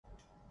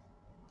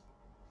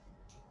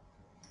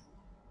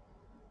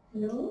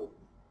Hello,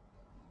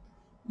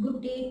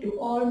 good day to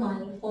all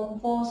my Form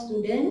 4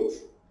 students.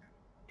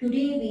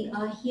 Today we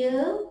are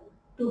here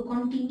to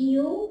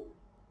continue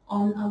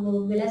on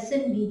our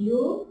lesson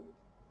video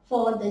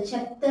for the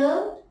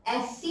chapter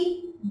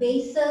Acid,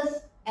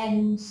 Bases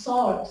and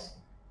Salts.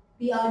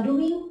 We are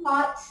doing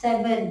part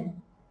 7.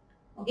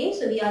 Okay,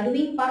 so we are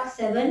doing part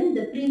 7.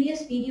 The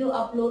previous video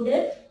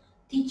uploaded,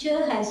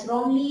 teacher has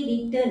wrongly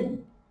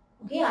written.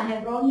 Okay, I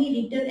have wrongly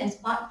written as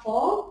part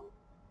 4.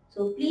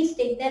 So please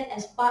take that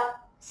as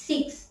part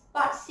 6.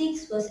 Part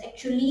 6 was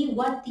actually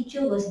what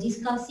teacher was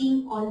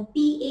discussing on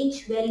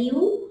pH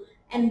value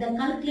and the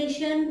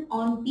calculation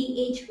on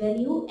pH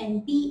value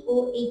and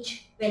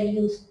pOH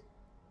values.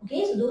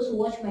 Okay, so those who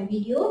watch my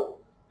video,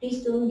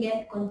 please don't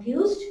get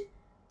confused.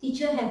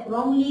 Teacher have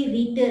wrongly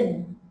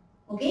written.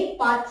 Okay,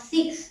 part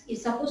 6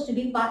 is supposed to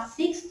be part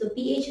 6, the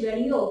pH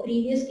value of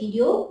previous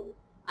video.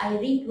 I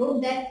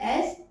wrote that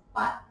as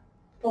part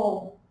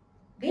 4.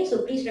 Okay,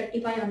 so please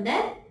rectify on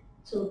that.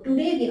 So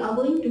today we are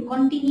going to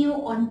continue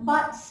on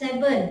part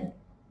 7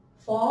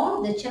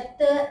 for the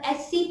chapter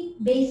Acid,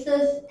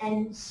 Bases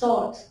and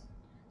Salts.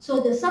 So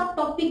the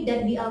subtopic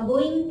that we are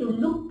going to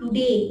look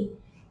today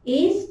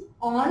is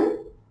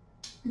on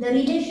the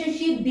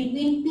relationship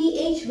between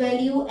pH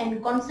value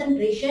and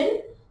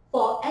concentration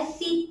for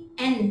acid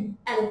and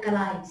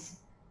alkalis.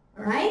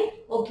 Alright,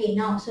 okay,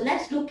 now so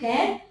let's look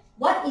at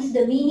what is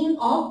the meaning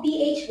of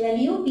pH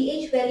value.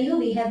 pH value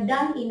we have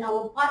done in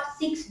our part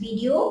 6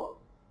 video.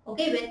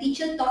 Okay, where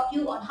teacher taught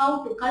you on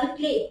how to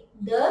calculate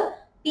the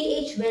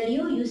pH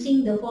value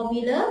using the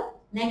formula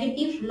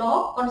negative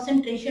log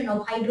concentration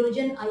of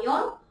hydrogen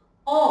ion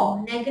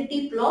or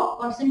negative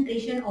log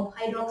concentration of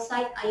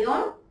hydroxide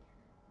ion.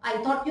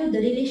 I taught you the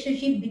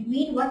relationship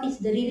between, what is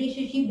the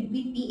relationship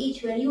between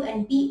pH value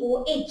and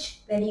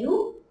pOH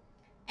value,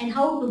 and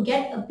how to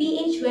get a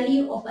pH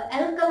value of an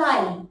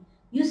alkali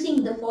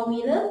using the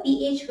formula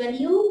pH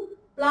value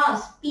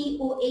plus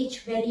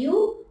pOH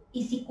value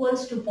is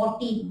equals to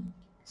 14.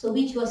 So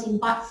which was in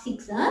part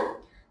 6.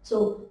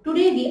 So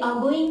today we are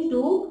going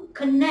to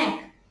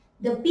connect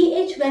the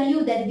pH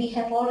value that we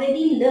have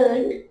already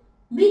learned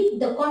with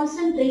the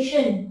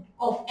concentration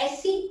of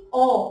acid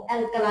or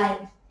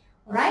alkali.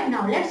 Alright,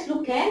 now let's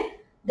look at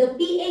the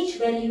pH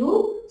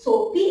value.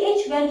 So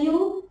pH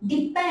value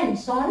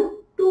depends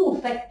on two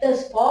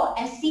factors for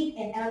acid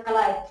and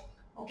alkali.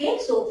 Okay,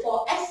 so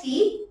for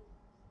acid,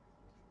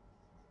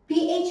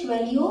 pH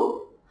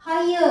value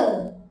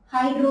higher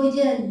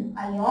hydrogen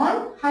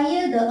ion,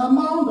 higher the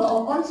amount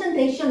or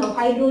concentration of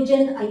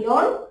hydrogen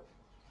ion,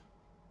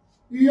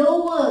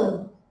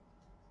 lower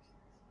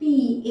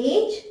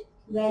pH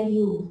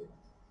value.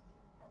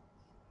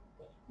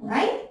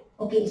 Right?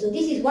 Okay, so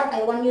this is what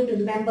I want you to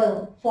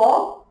remember.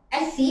 For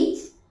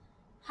acids,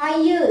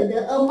 higher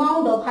the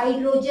amount of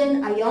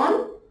hydrogen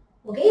ion.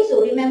 Okay,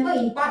 so remember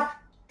in part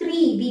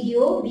 3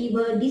 video, we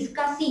were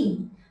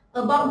discussing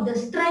about the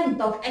strength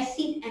of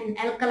acid and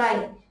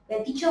alkali,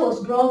 where teacher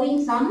was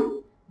drawing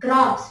some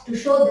graphs to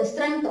show the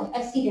strength of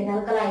acid and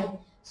alkali.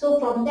 So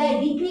from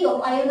there, degree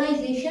of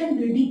ionization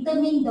will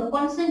determine the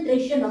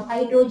concentration of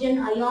hydrogen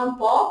ion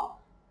for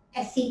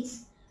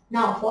acids.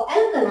 Now for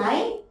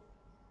alkali,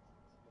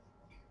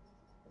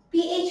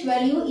 pH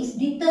value is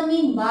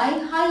determined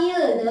by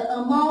higher the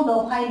amount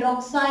of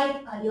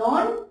hydroxide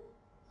ion,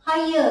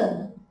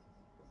 higher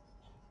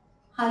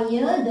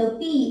the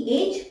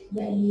pH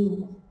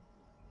value.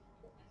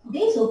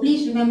 Okay, so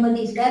please remember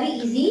this, very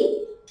easy.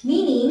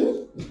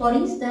 Meaning, for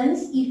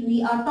instance, if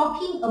we are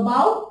talking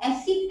about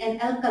acid and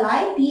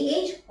alkali,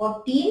 pH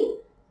 14,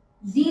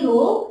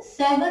 0,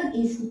 7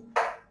 is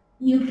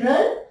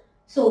neutral.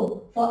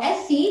 So for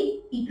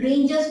acid, it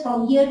ranges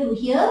from here to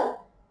here.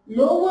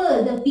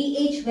 Lower the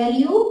pH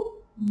value,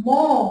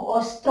 more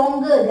or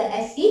stronger the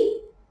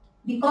acid,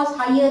 because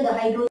higher the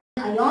hydrogen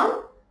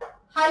ion,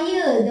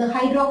 higher the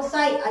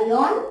hydroxide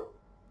ion.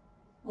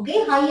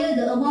 Okay, higher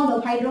the amount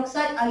of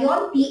hydroxide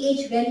ion,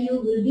 pH value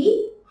will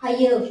be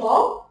higher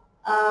for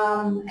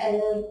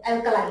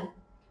alkali.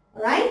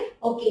 Alright,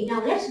 okay,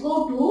 now let's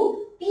go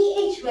to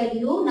pH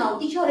value. Now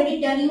teacher already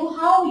tell you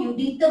how you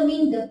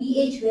determine the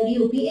pH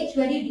value. pH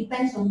value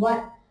depends on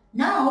what?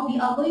 Now we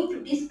are going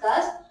to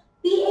discuss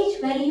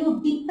pH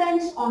value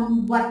depends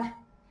on what?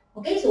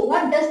 Okay, so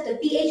what does the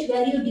pH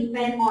value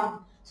depend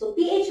on? So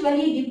pH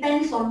value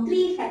depends on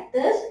 3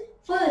 factors.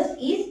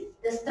 First is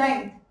the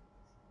strength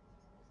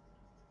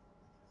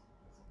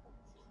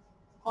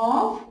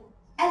of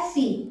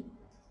acid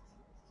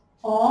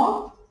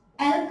or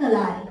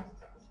alkali.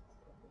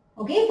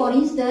 Okay, for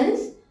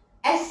instance,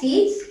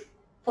 acids,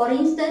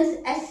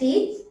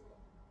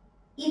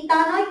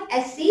 ethanoic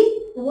acid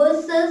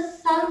versus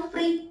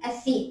sulfuric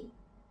acid.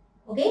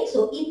 Okay,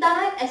 so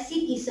ethanoic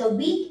acid is a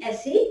weak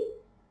acid,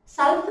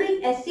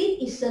 sulfuric acid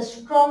is a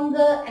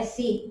stronger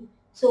acid.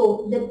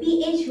 So the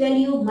pH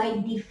value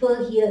might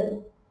differ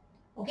here.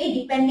 Okay,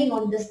 depending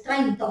on the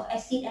strength of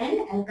acid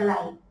and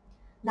alkali.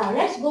 Now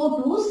let's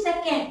go to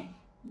second.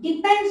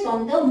 Depends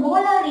on the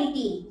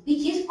molarity,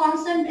 which is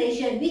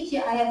concentration, which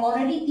I have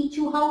already teach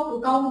you how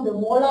to count the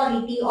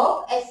molarity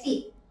of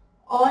acid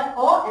or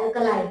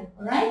alkali.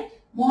 Alright,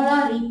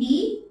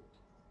 molarity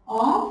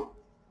of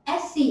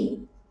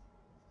acid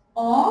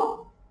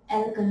or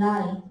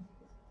alkali.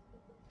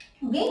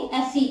 Okay,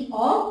 acid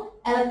or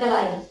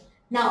alkali.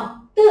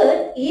 Now,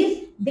 third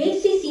is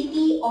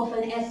basicity of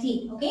an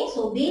acid. Okay,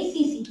 so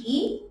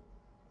basicity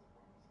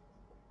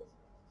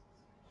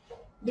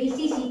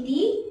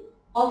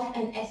of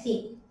an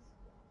acid.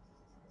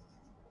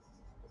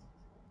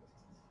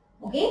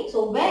 Okay,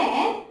 so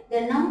where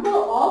the number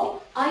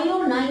of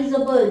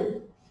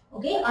ionizable,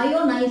 okay,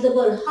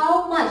 ionizable,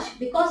 how much?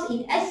 Because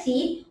in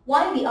acid,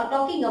 why we are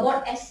talking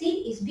about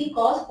acid is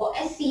because for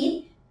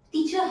acid,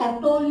 teacher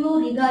have told you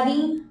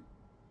regarding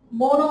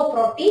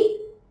monoprotic,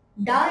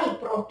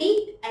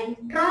 diprotic and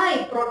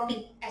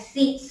triprotic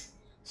acids.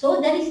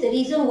 So that is the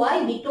reason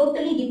why we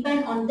totally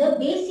depend on the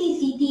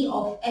basicity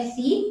of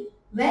acid,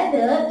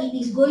 whether it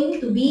is going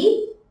to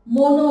be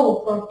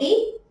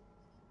monoprotic,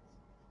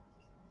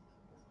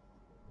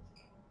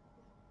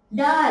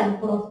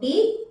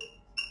 diprotic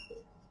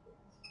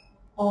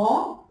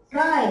or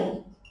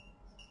triprotic.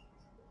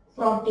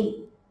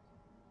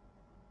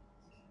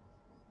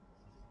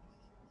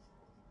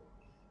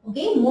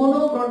 Okay,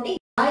 monoprotic,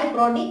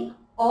 diprotic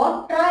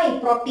or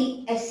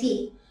triprotic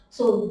acid.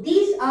 So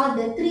these are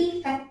the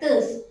three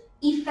factors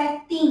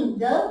affecting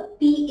the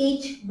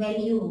pH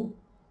value.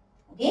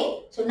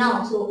 Okay, so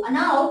now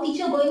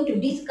teacher going to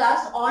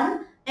discuss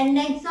on an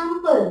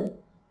example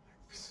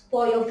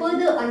for your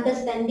further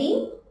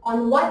understanding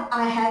on what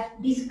I have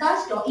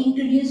discussed or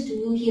introduced to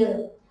you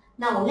here.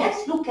 Now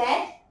let's look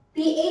at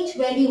pH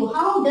value.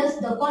 How does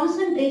the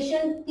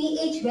concentration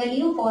pH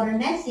value for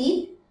an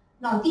acid?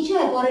 Now teacher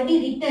have already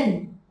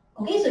written.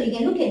 Okay, so you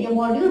can look at your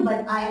module,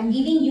 but I am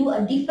giving you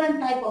a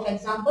different type of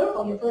example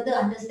for your further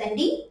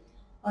understanding.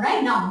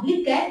 Alright, now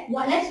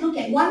let's look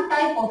at one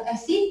type of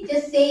acid.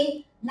 Just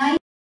say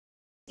nitric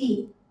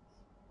acid.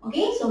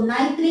 Okay, so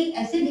nitric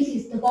acid, this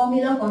is the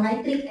formula for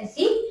nitric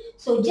acid.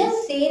 So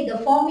just say the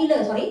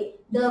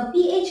the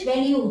pH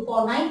value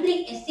for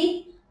nitric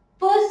acid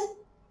first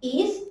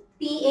is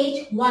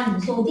pH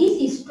 1. So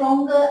this is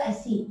stronger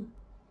acid.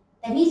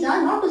 That means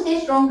not to say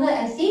stronger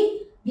acid,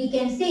 we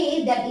can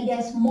say that it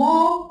has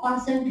more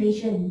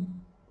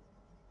concentration.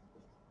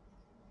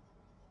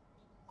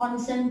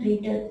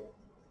 Concentrated.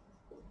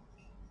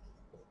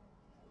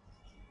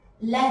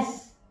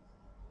 Less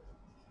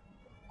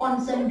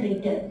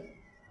concentrated.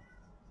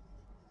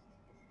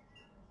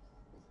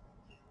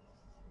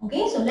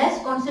 Okay, so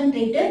less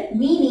concentrated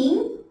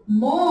meaning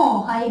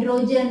more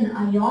hydrogen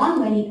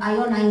ion when it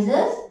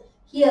ionizes.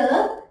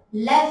 Here,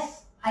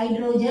 less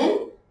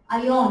hydrogen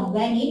ion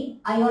when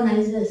it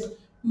ionizes.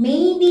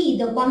 Maybe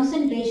the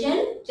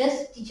concentration,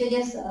 teacher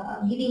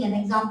giving an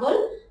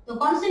example, the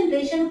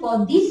concentration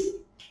for this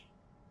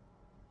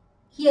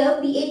here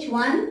pH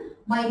 1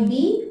 might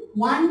be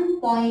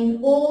 1.0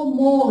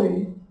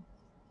 mole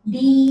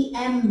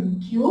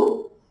dm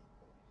cube.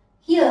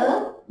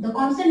 Here the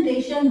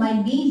concentration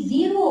might be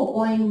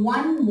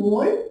 0.1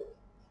 mole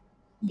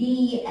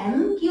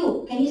dm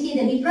cube. Can you see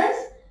the difference?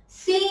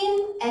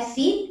 Same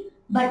acid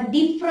but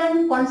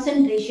different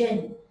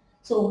concentration.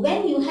 So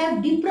when you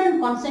have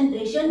different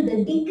concentration,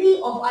 the degree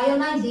of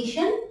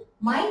ionization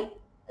might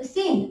is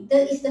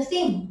the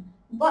same.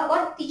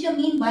 What teacher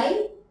mean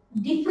by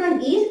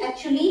different is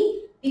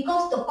actually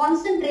because the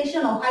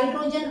concentration of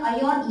hydrogen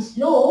ion is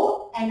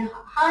low and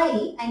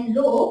high and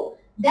low,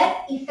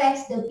 that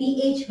affects the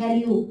pH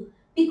value.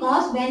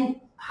 Because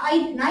when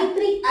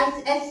nitric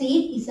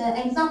acid is an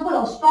example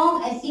of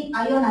strong acid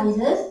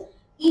ionizes,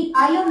 it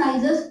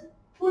ionizes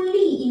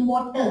fully in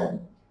water.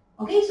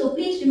 Okay, so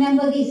please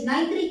remember this.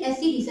 Nitric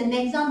acid is an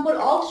example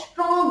of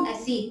strong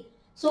acid.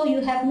 So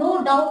you have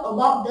no doubt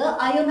about the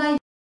ionization.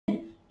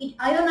 It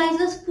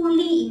ionizes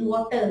fully in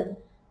water.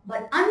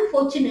 But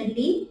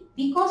unfortunately,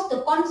 because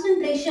the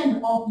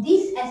concentration of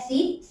this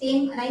acid,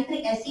 same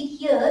nitric acid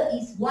here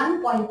is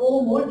 1.0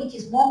 mole, which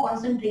is more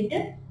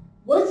concentrated,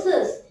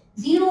 versus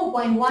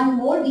 0.1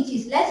 mole, which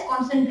is less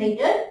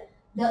concentrated,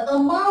 the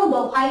amount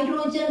of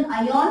hydrogen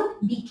ion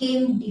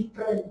became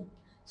different.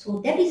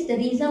 So that is the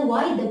reason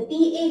why the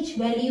pH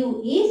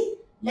value is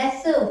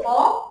lesser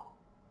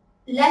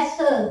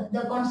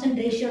the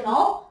concentration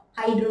of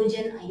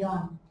hydrogen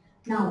ion.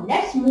 Now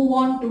let's move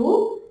on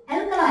to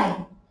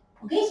alkali.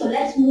 Okay, so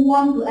let's move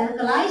on to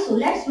alkali. So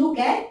let's look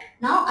at,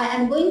 now I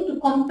am going to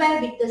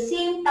compare with the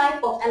same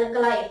type of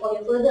alkali for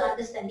your further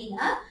understanding.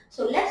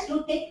 So let's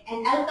look at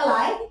an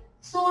alkali,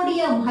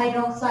 sodium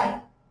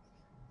hydroxide,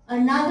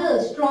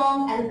 another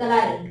strong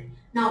alkali.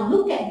 Now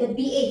look at the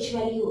pH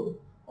value.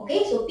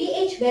 Okay, so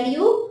pH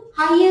value,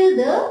 higher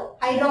the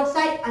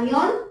hydroxide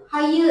ion,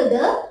 higher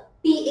the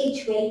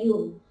pH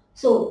value.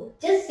 So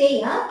just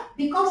say,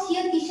 because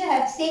here teacher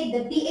have said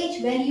the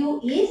pH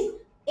value is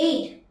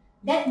 8.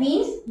 That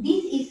means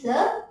this is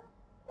a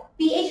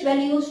pH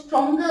value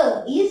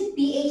stronger is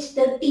pH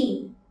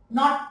 13,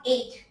 not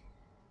 8.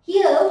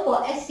 Here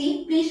for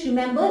acid, please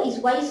remember is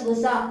vice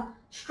versa.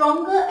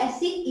 Stronger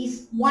acid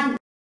is 1.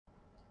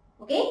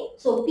 Okay,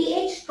 so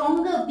pH,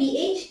 stronger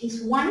pH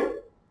is 1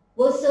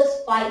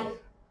 versus 5.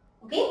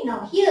 Okay,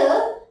 now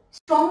here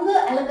stronger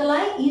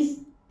alkali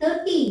is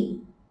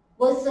 13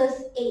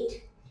 versus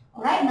 8.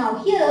 Alright,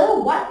 now here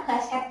what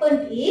has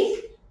happened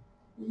is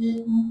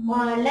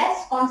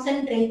less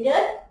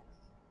concentrated,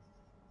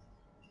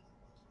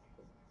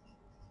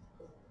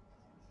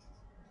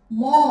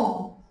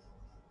 more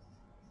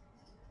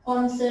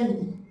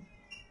concentrated.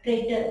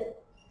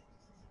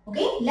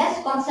 Okay,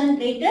 less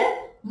concentrated,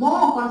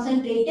 more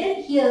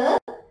concentrated. Here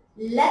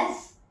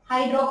less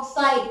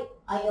hydroxide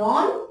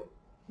ion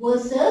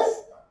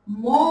versus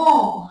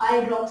more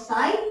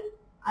hydroxide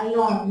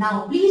ion.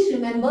 Now please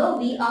remember,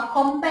 we are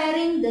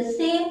comparing the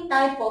same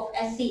type of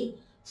acid.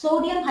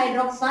 Sodium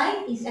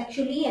hydroxide is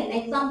actually an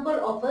example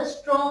of a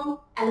strong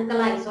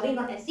alkali. Sorry,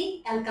 not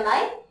acid,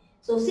 alkali.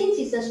 So since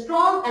it's a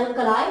strong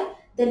alkali,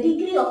 the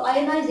degree of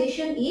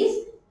ionization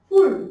is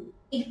full.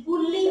 It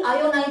fully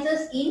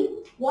ionizes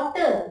in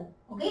water.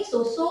 Okay,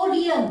 so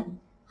sodium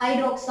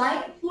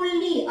hydroxide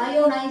fully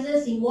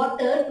ionizes in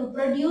water to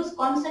produce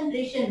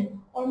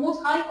concentration,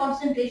 almost high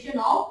concentration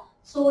of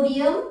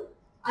sodium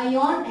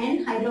ion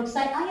and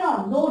hydroxide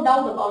ion. No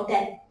doubt about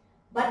that.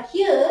 But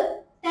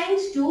here,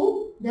 thanks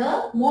to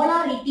the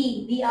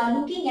molarity, we are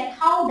looking at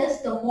how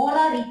does the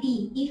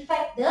molarity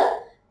affect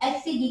the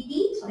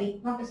acidity, sorry,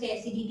 not to say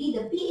acidity,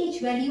 the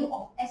pH value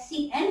of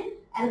acid and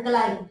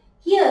alkali.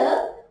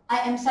 Here, I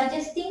am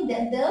suggesting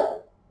that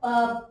the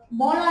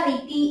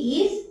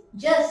molarity is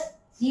just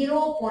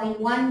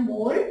 0.1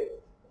 mole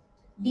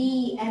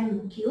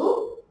dmq,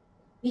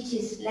 which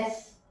is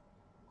less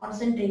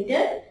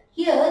concentrated.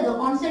 Here the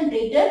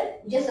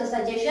concentrated, just a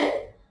suggestion,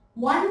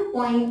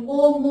 1.0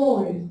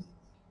 mole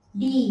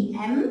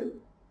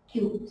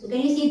dmq. So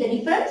can you see the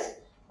difference?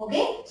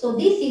 Okay, so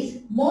this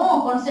is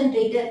more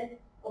concentrated.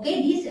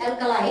 Okay, this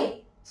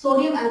alkali,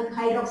 sodium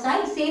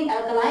hydroxide, same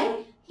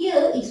alkali,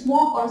 here is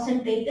more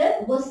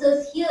concentrated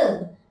versus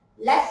here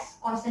less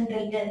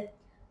concentrated.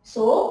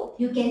 So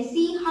you can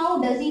see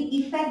how does it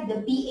affect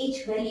the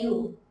pH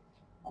value.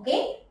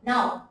 Okay,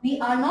 now we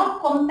are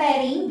not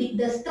comparing with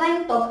the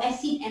strength of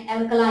acid and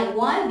alkali.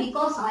 Why?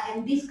 Because I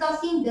am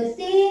discussing the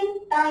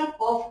same type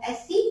of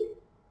acid,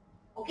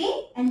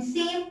 okay, and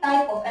same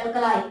type of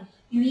alkali.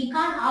 We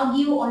can't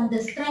argue on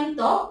the strength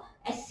of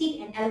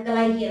acid and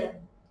alkali here.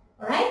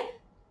 Alright,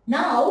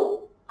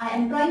 now I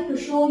am trying to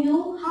show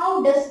you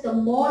how does the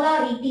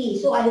molarity.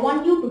 So I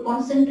want you to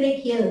concentrate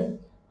here.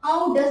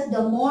 How does the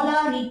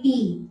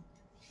molarity?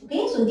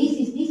 Okay, so this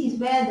is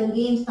where the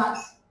game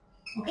starts.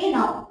 Okay,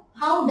 now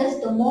how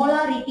does the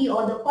molarity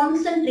or the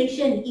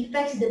concentration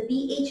affects the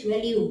pH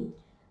value?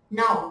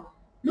 Now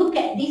look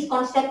at this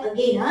concept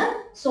again.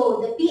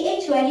 So the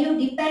pH value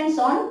depends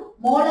on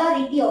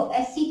molarity of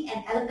acid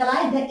and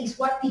alkali. That is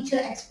what teacher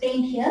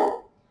explained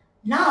here.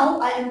 Now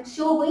I am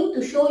going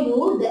to show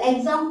you the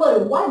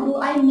example. What do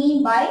I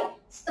mean by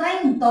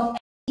strength of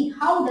acid?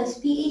 How does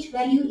pH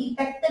value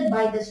affected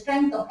by the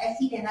strength of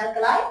acid and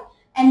alkali?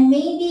 And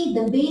maybe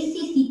the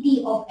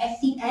basicity of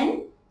acid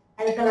and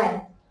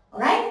alkali.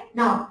 Alright,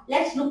 now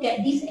let's look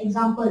at this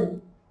example.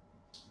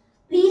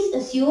 Please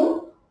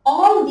assume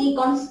all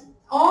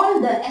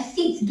the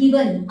acids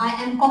given. I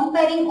am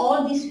comparing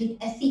all this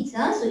with acids,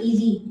 so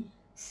easy.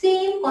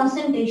 Same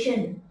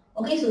concentration.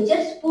 Okay, so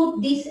just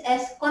put this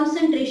as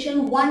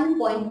concentration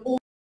 1.0.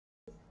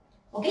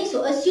 Okay,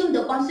 so assume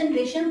the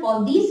concentration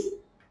for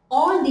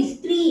all these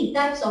three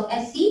types of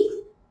acids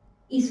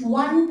is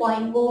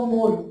 1.0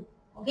 mole.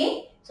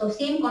 Okay, so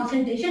same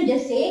concentration,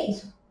 just say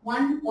is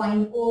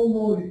 1.0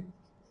 mole.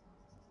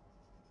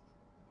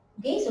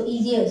 Okay, so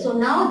easier. So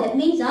now that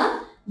means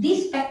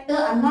this factor,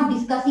 I'm not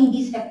discussing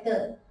this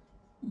factor.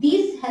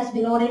 This has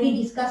been already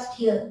discussed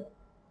here.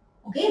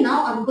 Okay,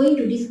 now I'm going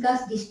to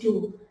discuss these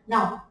two.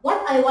 Now,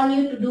 what I want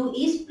you to do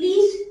is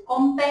please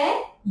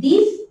compare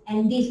this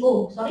and this.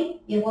 Oh,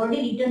 sorry, we have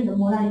already written the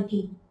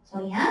molarity.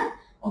 Sorry,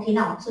 Okay,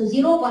 now, so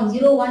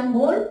 0.01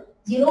 mole,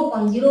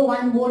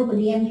 0.01 mole per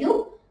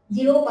dmq,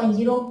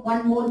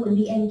 0.01 mole per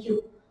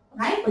dmq.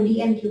 Right, per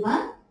dmq,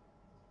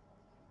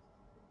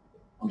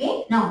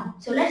 Okay, now,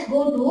 so let's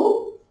go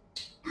to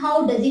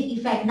how does it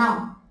affect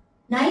now.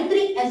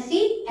 Nitric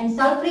acid and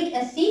sulfuric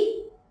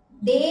acid,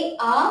 we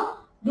are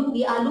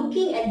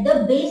looking at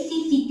the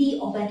basicity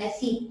of an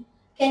acid.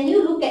 Can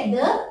you look at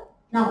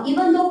now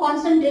even though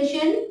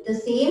concentration the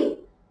same,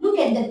 look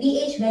at the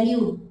pH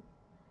value.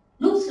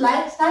 Looks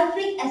like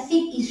sulfuric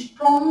acid is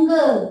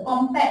stronger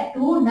compared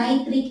to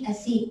nitric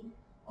acid.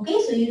 Okay,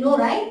 so you know,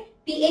 right?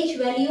 pH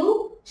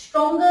value,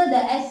 stronger the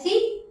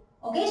acid,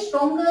 okay,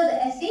 stronger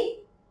the acid,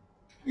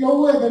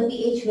 lower the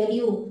pH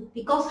value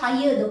because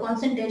higher the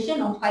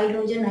concentration of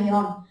hydrogen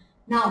ion.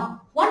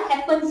 Now, what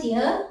happens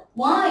here?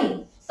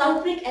 Why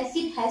sulfuric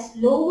acid has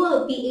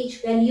lower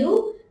pH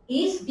value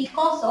is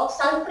because of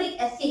sulfuric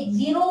acid.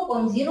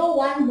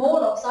 0.01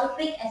 mole of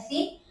sulfuric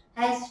acid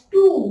has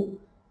 2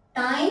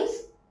 times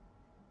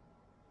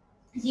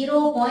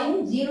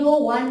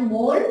 0.01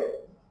 mole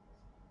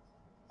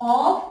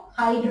of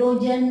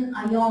hydrogen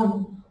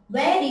ion.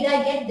 Where did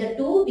I get the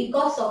 2?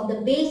 Because of the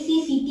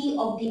basicity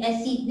of the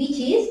acid, which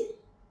is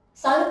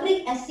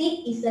sulfuric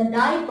acid is a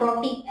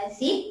diprotic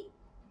acid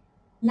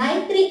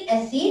Nitric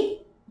acid,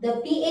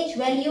 the pH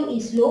value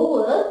is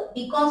lower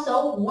because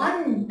of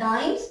 1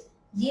 times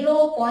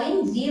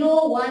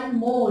 0.01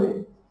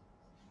 mole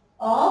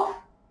of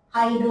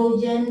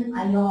hydrogen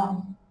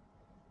ion.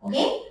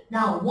 Okay,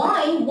 now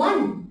why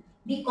 1?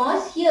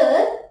 Because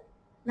here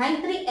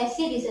nitric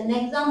acid is an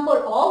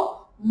example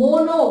of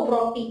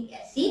monoprotic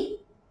acid.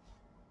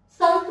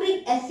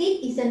 Sulfuric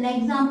acid is an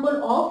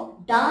example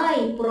of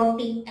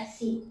diprotic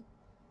acid.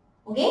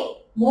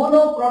 Okay,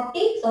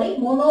 monoprotic,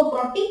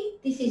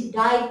 this is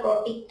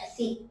diprotic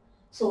acid.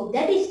 So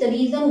that is the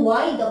reason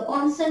why the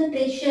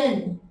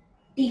concentration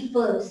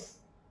differs.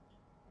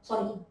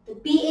 Sorry, the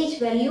pH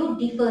value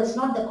differs,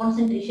 not the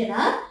concentration.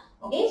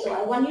 Okay, so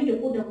I want you to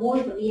put a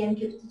mole per dm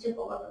cube. Teacher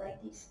forgot to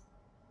write this.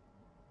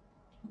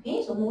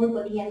 Okay, so mole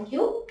per dm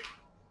cube,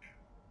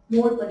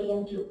 mole per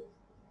dm cube.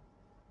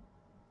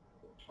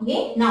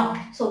 Okay, now,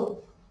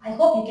 so I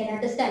hope you can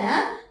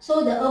understand.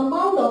 So the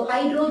amount of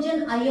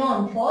hydrogen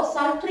ion for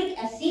sulfuric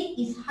acid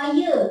is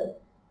higher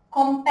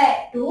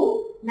compared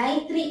to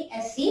nitric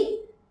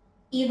acid,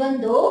 even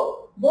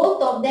though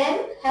both of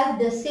them have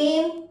the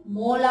same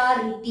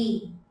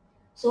molarity.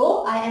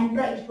 So I am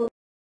trying for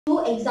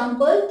 2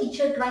 example,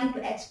 teacher trying to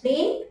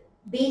explain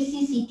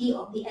basicity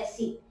of the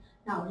acid.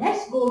 Now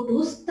let's go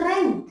to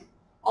strength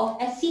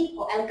of acid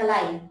or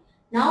alkali.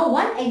 Now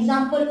one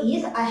example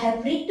is I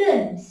have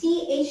written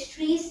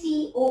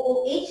CH3COOH,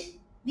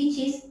 which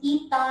is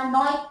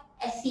ethanoic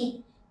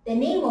acid. The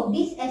name of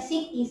this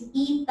acid is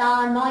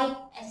ethanoic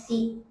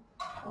acid.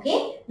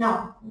 Okay,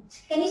 now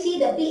can you see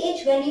the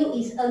pH value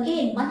is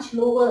again much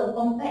lower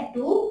compared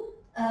to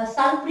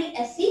sulfuric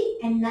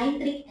acid and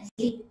nitric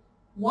acid.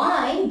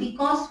 Why?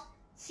 Because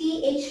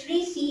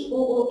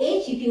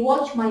CH3COOH, if you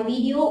watch my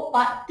video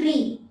part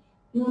 3,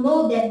 you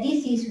know that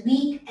this is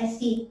weak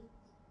acid.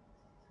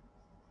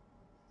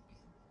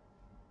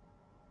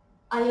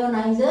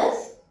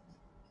 Ionizes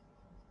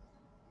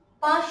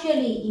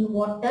partially in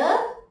water,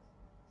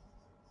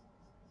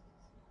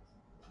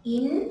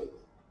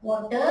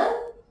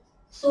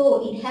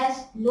 so it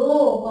has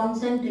low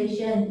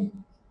concentration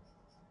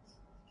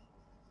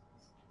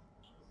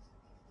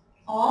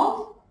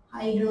of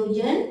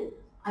hydrogen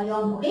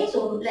ion. Okay,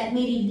 so let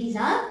me read this.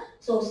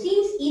 So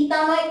since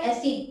ethanoic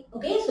acid,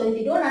 okay, so if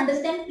you don't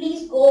understand,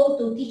 please go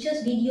to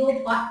teacher's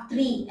video part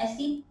 3,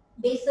 acid,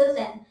 bases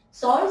and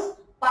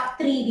salts, part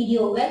 3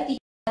 video, where teacher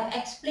have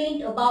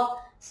explained about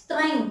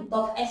strength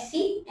of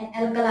acid and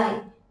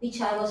alkali,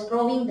 which I was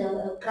drawing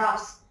the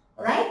graphs.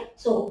 Alright,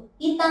 so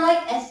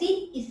ethanoic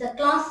acid is a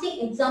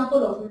classic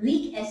example of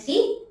weak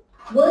acid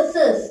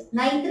versus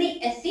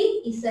nitric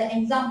acid is an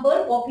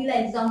example, popular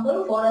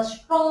example for a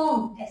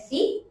strong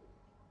acid,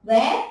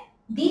 where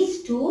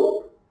these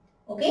two,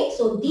 okay,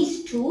 so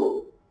these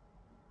two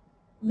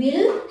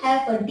will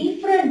have a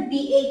different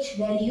pH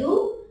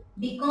value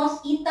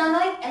because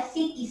ethanoic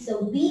acid is a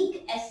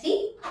weak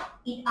acid.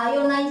 It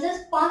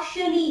ionizes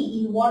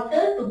partially in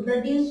water to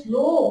produce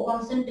low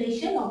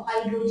concentration of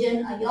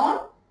hydrogen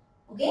ion.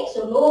 Okay,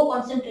 so low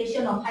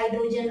concentration of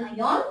hydrogen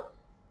ion.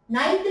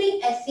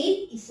 Nitric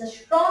acid is a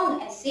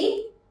strong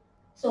acid.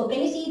 So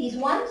can you see this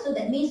one? So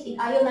that means it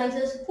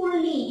ionizes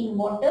fully in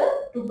water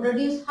to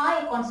produce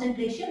high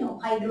concentration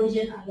of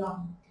hydrogen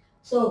ion.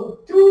 So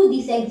through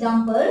this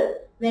example,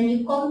 when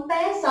you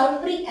compare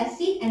sulfuric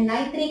acid and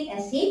nitric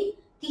acid,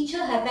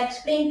 teacher have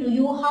explained to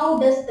you how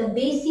does the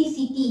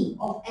basicity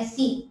of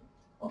acid.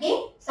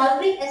 Okay,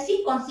 sulfuric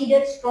acid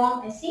considered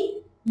strong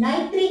acid,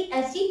 nitric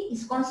acid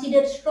is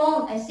considered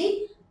strong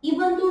acid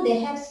even though they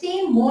have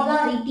same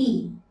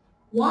molarity.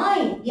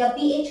 Why their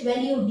pH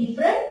value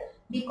different?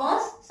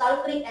 Because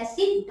sulfuric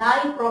acid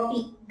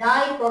diprotic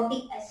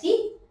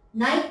acid,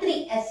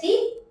 nitric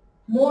acid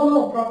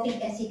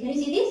monoprotic acid. Can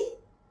you see this?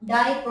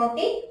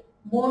 Diprotic,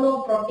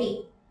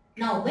 monoprotic.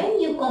 Now when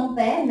you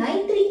compare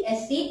nitric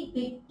acid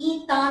with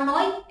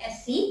ethanoic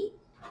acid,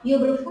 you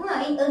will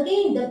find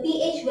again the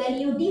pH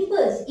value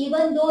differs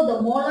even though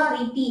the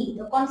molarity,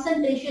 the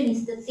concentration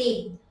is the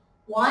same.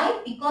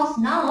 Why? Because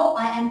now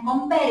I am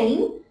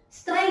comparing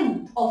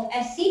strength of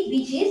acid,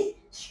 which is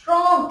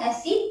strong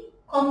acid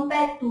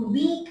compared to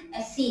weak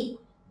acid,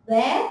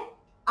 where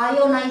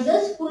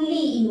ionizes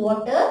fully in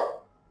water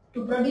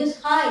to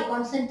produce high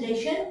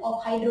concentration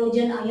of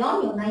hydrogen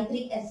ion, your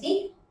nitric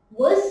acid,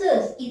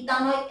 versus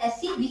ethanoic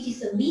acid, which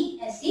is a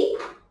weak acid,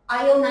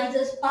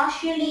 ionizes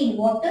partially in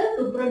water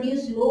to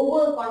produce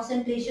lower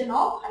concentration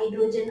of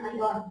hydrogen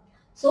ion.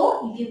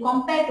 So if you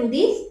compare to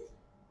this,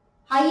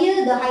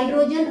 higher the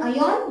hydrogen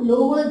ion,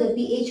 lower the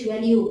pH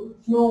value.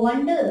 No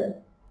wonder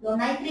your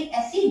nitric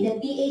acid, the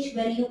pH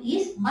value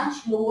is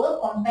much lower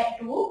compared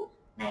to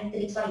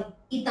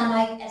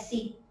ethanoic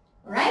acid.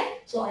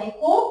 Alright, so I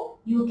hope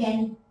you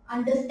can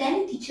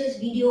understand teacher's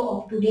video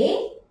of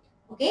today.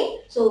 Okay,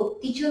 so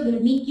teacher will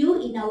meet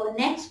you in our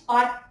next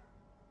part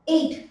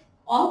 8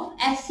 of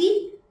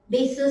acid,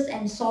 bases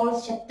and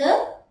salts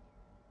chapter.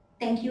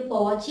 Thank you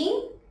for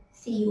watching.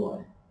 See you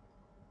all.